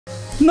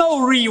No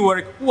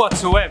rework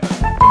whatsoever.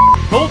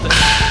 Bolted.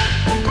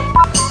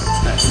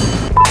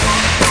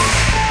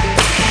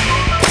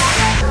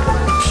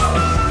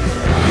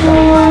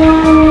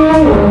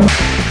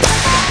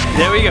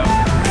 There we go.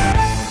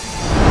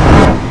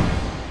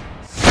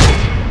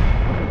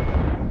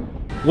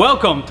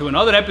 Welcome to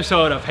another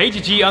episode of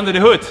HGG Under the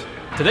Hood.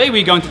 Today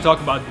we're going to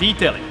talk about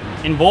detailing,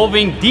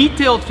 involving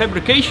detailed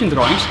fabrication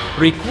drawings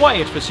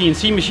required for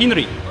CNC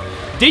machinery.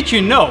 Did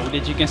you know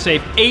that you can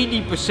save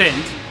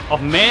 80%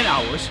 of man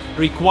hours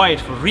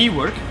required for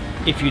rework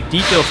if you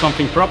detail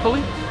something properly?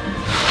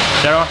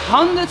 There are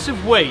hundreds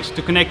of ways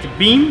to connect a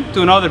beam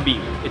to another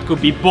beam. It could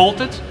be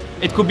bolted,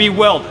 it could be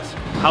welded.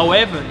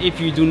 However, if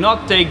you do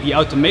not take the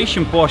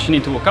automation portion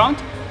into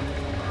account,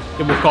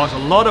 it will cause a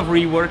lot of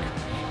rework.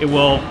 It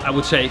will, I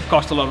would say,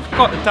 cost a lot of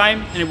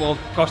time, and it will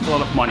cost a lot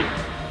of money.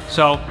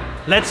 So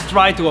let's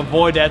try to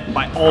avoid that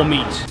by all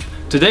means.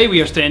 Today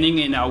we are standing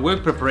in our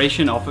work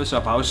preparation office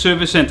of our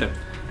service center.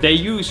 They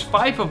use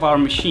 5 of our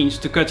machines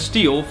to cut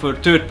steel for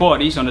third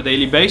parties on a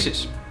daily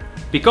basis.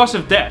 Because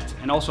of that,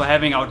 and also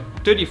having our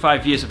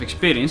 35 years of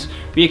experience,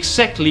 we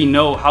exactly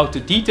know how to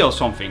detail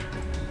something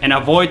and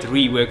avoid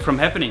rework from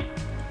happening.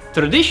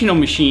 Traditional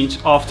machines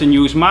often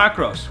use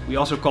macros. We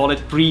also call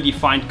it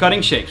predefined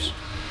cutting shapes.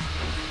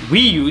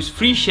 We use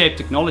free shape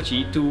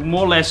technology to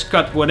more or less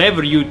cut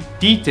whatever you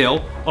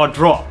detail or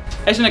draw.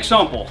 As an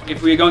example,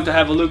 if we're going to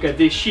have a look at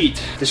this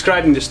sheet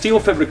describing the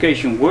steel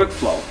fabrication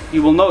workflow,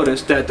 you will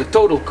notice that the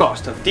total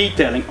cost of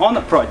detailing on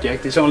a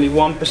project is only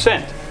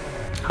 1%.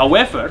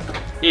 However,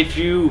 if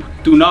you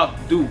do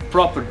not do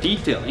proper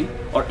detailing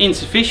or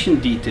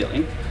insufficient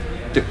detailing,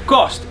 the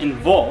cost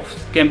involved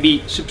can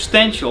be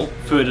substantial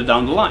further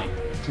down the line.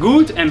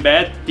 Good and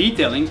bad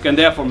detailing can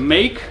therefore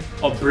make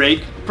or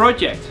break a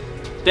project.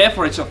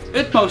 Therefore, it's of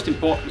utmost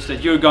importance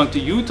that you're going to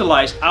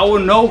utilize our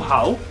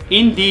know-how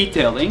in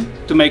detailing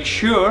to make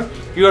sure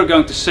you're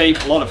going to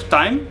save a lot of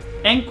time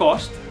and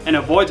cost and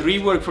avoid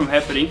rework from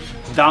happening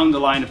down the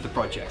line of the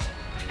project.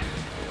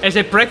 As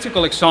a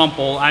practical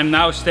example, I'm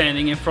now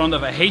standing in front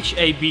of a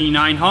HAB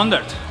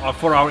 900, or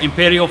for our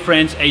Imperial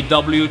friends, a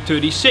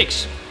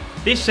W36.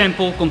 This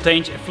sample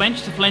contains a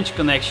flange-to-flange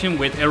connection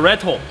with a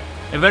red hole,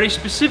 a very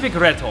specific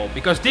red hole,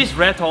 because this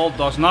red hole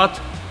does not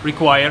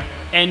require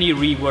any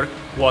rework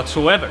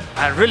whatsoever.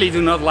 I really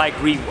do not like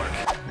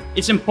rework.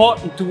 It's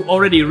important to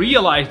already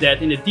realize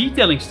that in the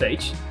detailing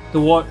stage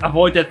to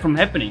avoid that from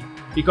happening,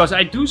 because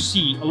I do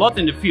see a lot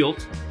in the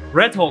field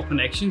red hole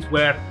connections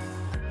where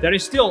there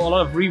is still a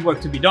lot of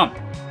rework to be done.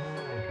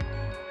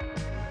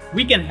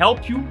 We can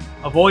help you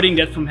avoiding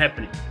that from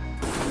happening.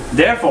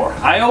 Therefore,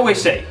 I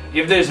always say,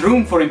 if there's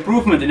room for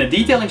improvement in the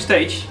detailing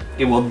stage,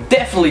 it will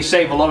definitely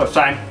save a lot of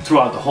time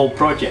throughout the whole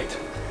project.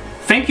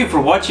 Thank you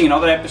for watching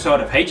another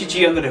episode of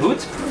HGG Under the Hood.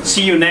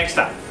 See you next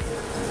time.